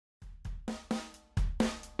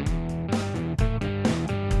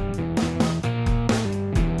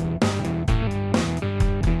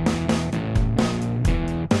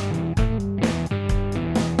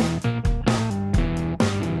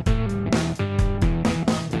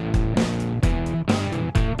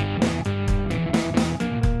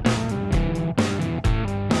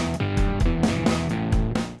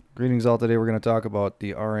Greetings all. Today we're going to talk about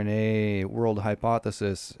the RNA world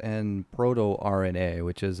hypothesis and proto-RNA,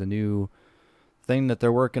 which is a new thing that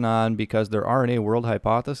they're working on because their RNA world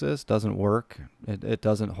hypothesis doesn't work. It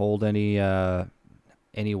doesn't hold any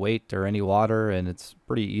weight or any water, and it's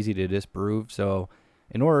pretty easy to disprove. So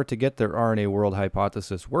in order to get their RNA world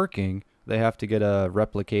hypothesis working, they have to get a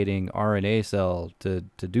replicating RNA cell to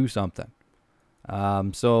do something.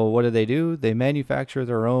 So what do? They manufacture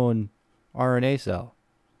their own RNA cell.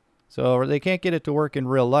 So they can't get it to work in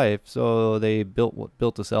real life, so they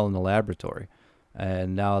built a cell in the laboratory,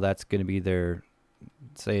 and now that's going to be the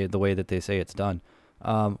way that they say it's done.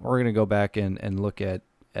 We're going to go back and look at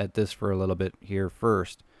this for a little bit here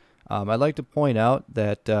first. I'd like to point out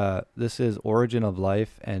that this is origin of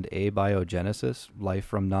life and abiogenesis, life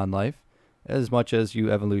from non-life. As much as you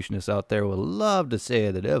evolutionists out there will love to say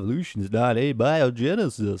that evolution is not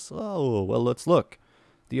abiogenesis. Oh, well, let's look.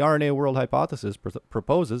 The RNA world hypothesis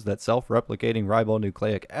proposes that self-replicating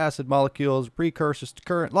ribonucleic acid molecules are precursors to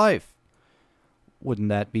current life. Wouldn't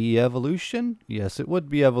that be evolution? Yes, it would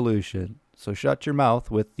be evolution. So shut your mouth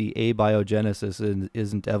with the abiogenesis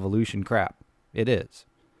isn't evolution crap. It is.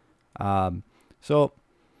 So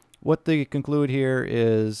what they conclude here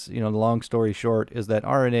is, the long story short, is that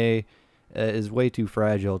RNA is way too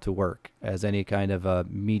fragile to work as any kind of a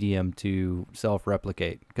medium to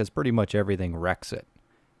self-replicate, because pretty much everything wrecks it.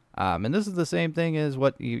 And this is the same thing as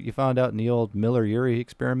what you found out in the old Miller-Urey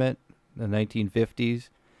experiment in the 1950s.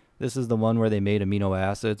 This is the one where they made amino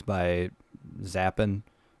acids by zapping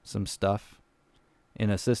some stuff in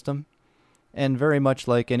a system. And very much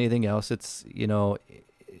like anything else, it's in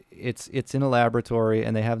a laboratory,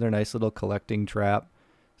 and they have their nice little collecting trap.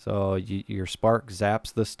 So your spark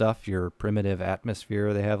zaps the stuff, your primitive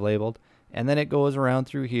atmosphere they have labeled, and then it goes around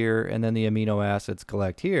through here, and then the amino acids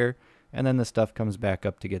collect here, and then the stuff comes back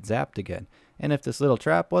up to get zapped again. And if this little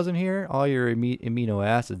trap wasn't here, all your amino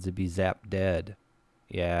acids would be zapped dead.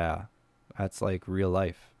 Yeah, that's like real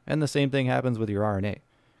life. And the same thing happens with your RNA,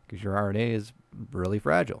 because your RNA is really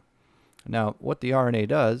fragile. Now, what the RNA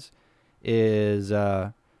does is,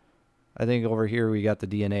 I think over here we got the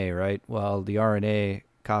DNA, right? Well, the RNA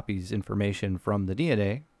copies information from the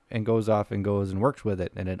DNA and goes off and goes and works with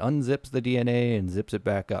it. And it unzips the DNA and zips it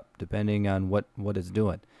back up, depending on what it's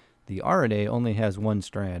doing. The RNA only has one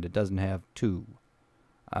strand. It doesn't have two,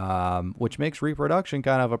 which makes reproduction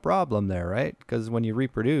kind of a problem there, right? Because when you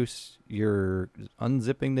reproduce, you're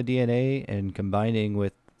unzipping the DNA and combining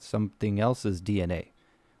with something else's DNA,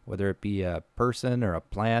 whether it be a person or a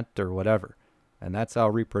plant or whatever. And that's how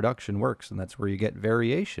reproduction works, and that's where you get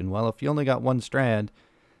variation. Well, if you only got one strand,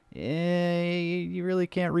 you really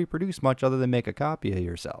can't reproduce much other than make a copy of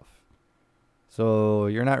yourself. So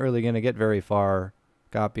you're not really going to get very far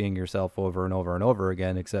copying yourself over and over and over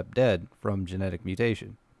again, except dead from genetic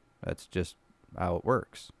mutation. That's just how it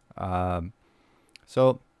works.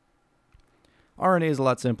 So RNA is a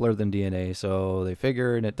lot simpler than DNA, so they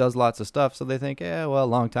figure, and it does lots of stuff, so they think, well, a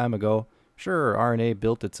long time ago, sure, RNA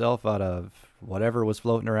built itself out of whatever was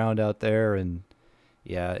floating around out there, and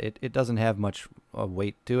yeah, it doesn't have much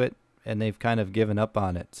weight to it, and they've kind of given up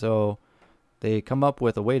on it. So they come up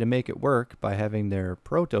with a way to make it work by having their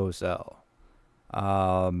ProtoCell.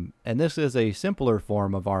 And this is a simpler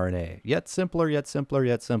form of RNA. Yet simpler, yet simpler,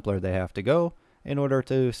 yet simpler they have to go in order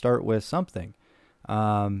to start with something.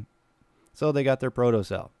 So they got their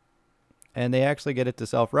ProtoCell. And they actually get it to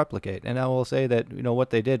self-replicate. And I will say that, what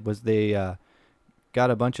they did was they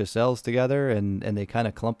got a bunch of cells together, and they kind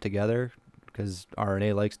of clumped together, because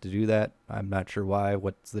RNA likes to do that. I'm not sure why,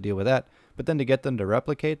 what's the deal with that. But then to get them to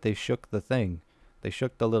replicate, they shook the thing. They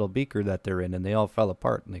shook the little beaker that they're in, and they all fell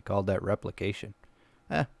apart, and they called that replication.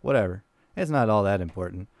 Whatever. It's not all that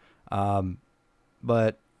important.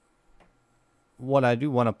 But what I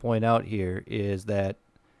do want to point out here is that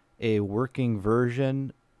a working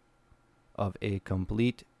version of a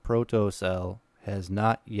complete protocell has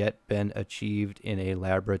not yet been achieved in a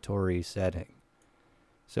laboratory setting.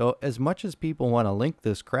 So as much as people want to link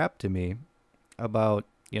this crap to me about,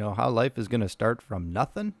 how life is going to start from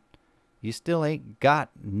nothing, you still ain't got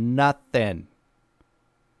nothing.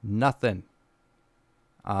 Nothing.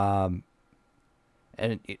 And,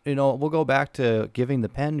 we'll go back to giving the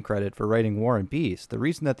pen credit for writing War and Peace. The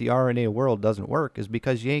reason that the RNA world doesn't work is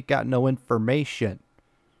because you ain't got no information.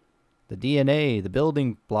 The DNA, the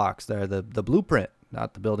building blocks there, the blueprint,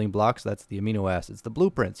 not the building blocks, that's the amino acids, the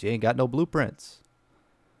blueprints. You ain't got no blueprints.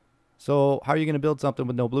 So how are you going to build something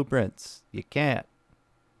with no blueprints? You can't.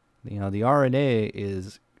 The RNA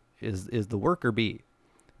is the worker bee.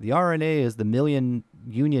 The RNA is the million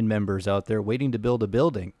union members out there waiting to build a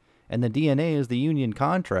building. And the DNA is the union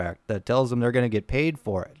contract that tells them they're going to get paid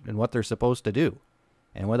for it and what they're supposed to do.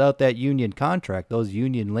 And without that union contract, those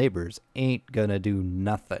union laborers ain't going to do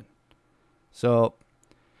nothing. So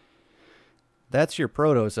that's your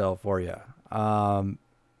protocell for you.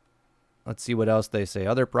 Let's see what else they say.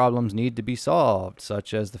 Other problems need to be solved,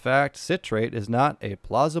 such as the fact citrate is not a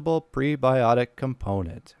plausible prebiotic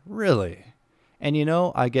component. Really? And you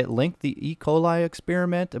know, I get linked the E. coli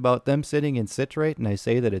experiment about them sitting in citrate, and I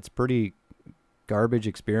say that it's pretty garbage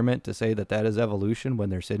experiment to say that that is evolution when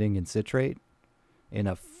they're sitting in citrate in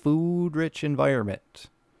a food-rich environment.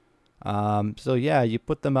 So yeah, you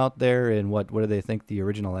put them out there in what do they think the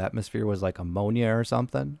original atmosphere was, like ammonia or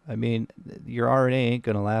something? I mean, your RNA ain't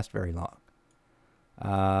going to last very long.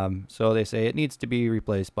 So they say it needs to be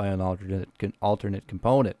replaced by an alternate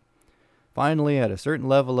component. Finally, at a certain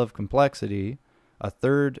level of complexity, a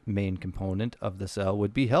third main component of the cell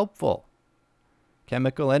would be helpful.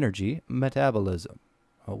 Chemical energy metabolism.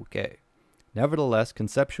 Okay. Nevertheless,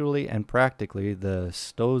 conceptually and practically, the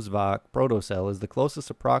Stovak protocell is the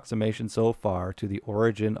closest approximation so far to the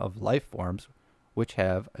origin of life forms which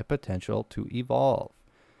have a potential to evolve.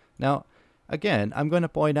 Now, again, I'm going to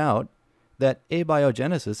point out that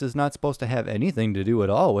abiogenesis is not supposed to have anything to do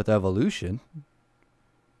at all with evolution.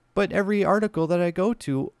 But every article that I go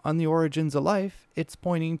to on the origins of life, it's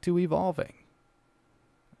pointing to evolving.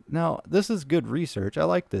 Now, this is good research. I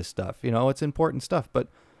like this stuff. You know, it's important stuff. But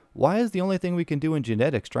why is the only thing we can do in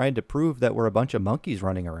genetics trying to prove that we're a bunch of monkeys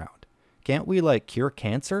running around? Can't we, like, cure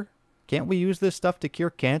cancer? Can't we use this stuff to cure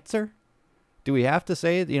cancer? Do we have to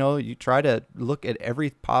say, you know, you try to look at every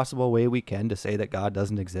possible way we can to say that God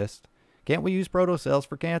doesn't exist? Can't we use protocells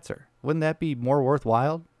for cancer? Wouldn't that be more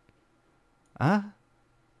worthwhile? Huh?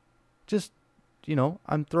 Just, you know,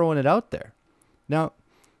 I'm throwing it out there. Now,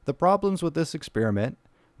 the problems with this experiment,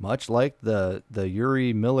 much like the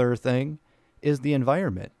Uri Miller thing, is the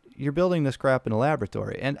environment. You're building this crap in a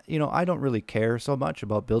laboratory. And, you know, I don't really care so much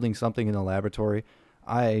about building something in a laboratory.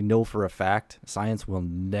 I know for a fact science will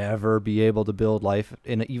never be able to build life,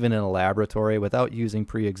 even in a laboratory, without using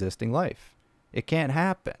pre-existing life. It can't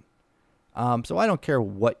happen. So I don't care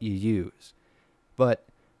what you use. But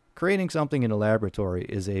creating something in a laboratory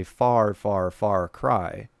is a far, far, far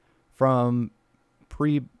cry from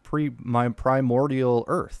my primordial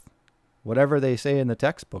Earth. Whatever they say in the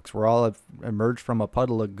textbooks, we're all emerged from a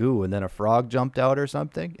puddle of goo and then a frog jumped out or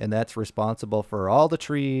something, and that's responsible for all the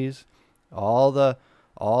trees, all the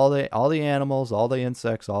animals, all the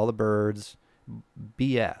insects, all the birds.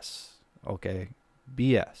 BS. Okay?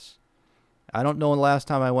 BS. I don't know the last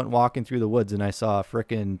time I went walking through the woods and I saw a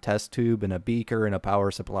frickin' test tube and a beaker and a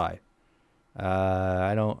power supply.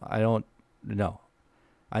 I don't know.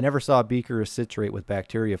 I never saw a beaker of citrate with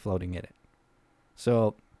bacteria floating in it.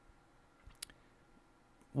 So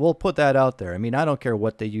we'll put that out there. I mean, I don't care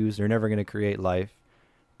what they use. They're never going to create life.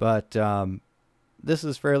 But this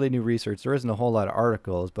is fairly new research. There isn't a whole lot of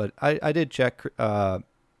articles, but I did check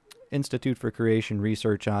Institute for Creation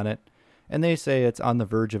research on it, and they say it's on the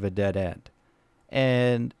verge of a dead end.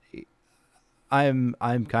 And I'm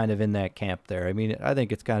kind of in that camp there. I mean, I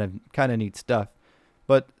think it's kind of neat stuff.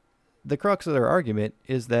 But the crux of their argument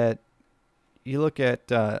is that you look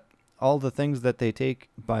at all the things that they take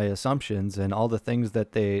by assumptions and all the things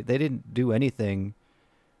that they didn't do anything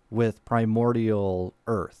with primordial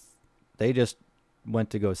Earth. They just went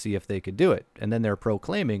to go see if they could do it. And then they're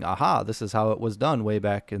proclaiming, aha, this is how it was done way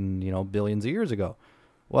back in, you know, billions of years ago.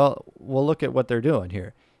 Well, we'll look at what they're doing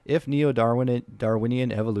here. If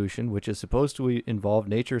neo-Darwinian evolution, which is supposed to involve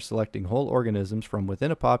nature selecting whole organisms from within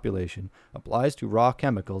a population, applies to raw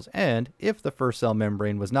chemicals, and if the first cell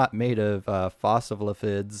membrane was not made of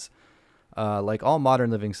phospholipids like all modern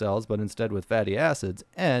living cells, but instead with fatty acids,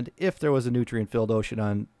 and if there was a nutrient-filled ocean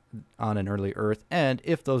on an early Earth, and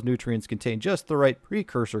if those nutrients contained just the right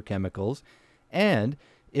precursor chemicals, and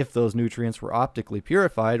if those nutrients were optically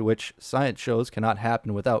purified, which science shows cannot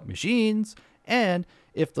happen without machines, and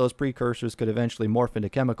if those precursors could eventually morph into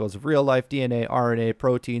chemicals of real life, DNA, RNA,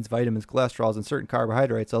 proteins, vitamins, cholesterols, and certain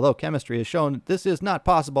carbohydrates, although chemistry has shown this is not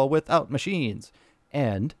possible without machines.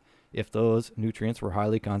 And if those nutrients were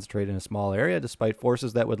highly concentrated in a small area, despite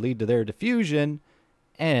forces that would lead to their diffusion,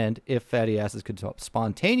 and if fatty acids could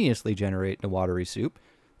spontaneously generate in a watery soup,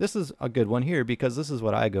 this is a good one here because this is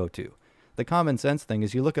what I go to. The common sense thing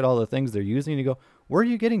is you look at all the things they're using and you go, where are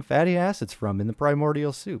you getting fatty acids from in the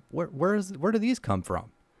primordial soup? Where do these come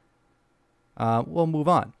from? We'll move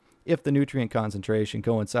on. If the nutrient concentration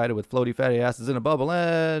coincided with floaty fatty acids in a bubble,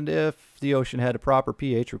 and if the ocean had a proper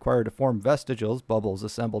pH required to form vestigials, bubbles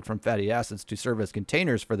assembled from fatty acids to serve as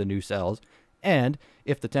containers for the new cells, and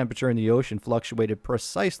if the temperature in the ocean fluctuated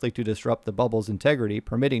precisely to disrupt the bubble's integrity,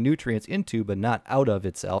 permitting nutrients into but not out of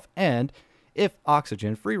itself, and if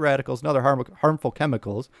oxygen, free radicals, and other harmful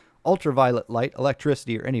chemicals, ultraviolet light,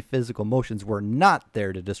 electricity, or any physical motions were not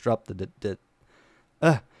there to disrupt the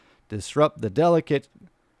delicate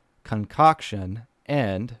concoction,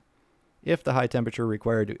 and if the high temperature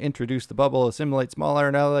required to introduce the bubble assimilate small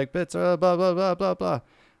aeronautic bits, blah, blah, blah, blah, blah.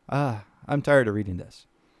 I'm tired of reading this.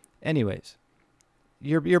 Anyways,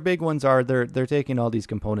 your big ones are they're taking all these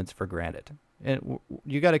components for granted. And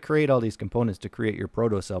you got to create all these components to create your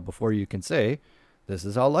protocell before you can say, this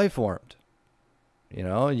is how life formed. You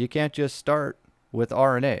know, you can't just start with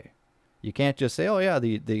RNA. You can't just say, oh yeah,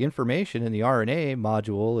 the information in the RNA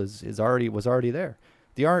module was already there.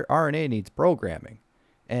 The RNA needs programming.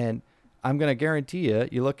 And I'm going to guarantee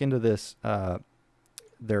you look into this,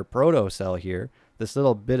 their protocell here, this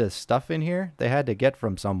little bit of stuff in here, they had to get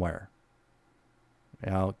from somewhere.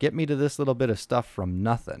 You know, get me to this little bit of stuff from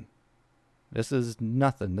nothing. This is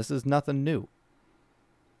nothing. This is nothing new.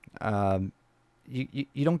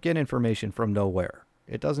 You don't get information from nowhere.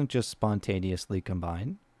 It doesn't just spontaneously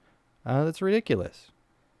combine. That's ridiculous.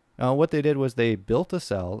 What they did was they built a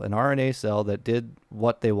cell, an RNA cell that did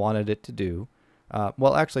what they wanted it to do.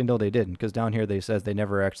 Well, actually, no, they didn't, because down here they says they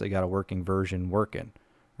never actually got a working version working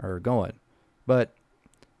or going. But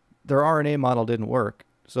their RNA model didn't work,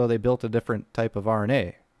 so they built a different type of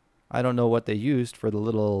RNA. I don't know what they used for the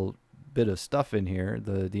little bit of stuff in here,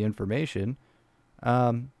 the information,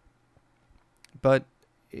 but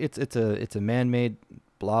it's a man-made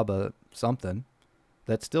blob of something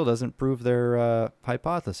that still doesn't prove their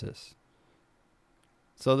hypothesis.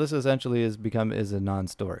 So this essentially is a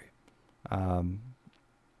non-story.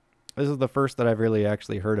 This is the first that I've really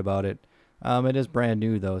actually heard about it. It is brand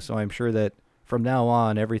new though, so I'm sure that from now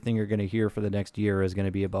on, everything you're going to hear for the next year is going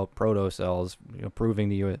to be about protocells, you know, proving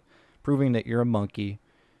that you're a monkey,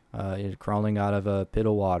 crawling out of a pit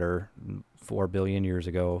of water 4 billion years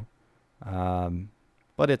ago.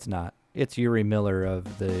 But it's not. It's Yuri Miller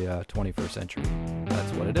of the 21st century.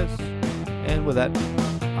 That's what it is. And with that,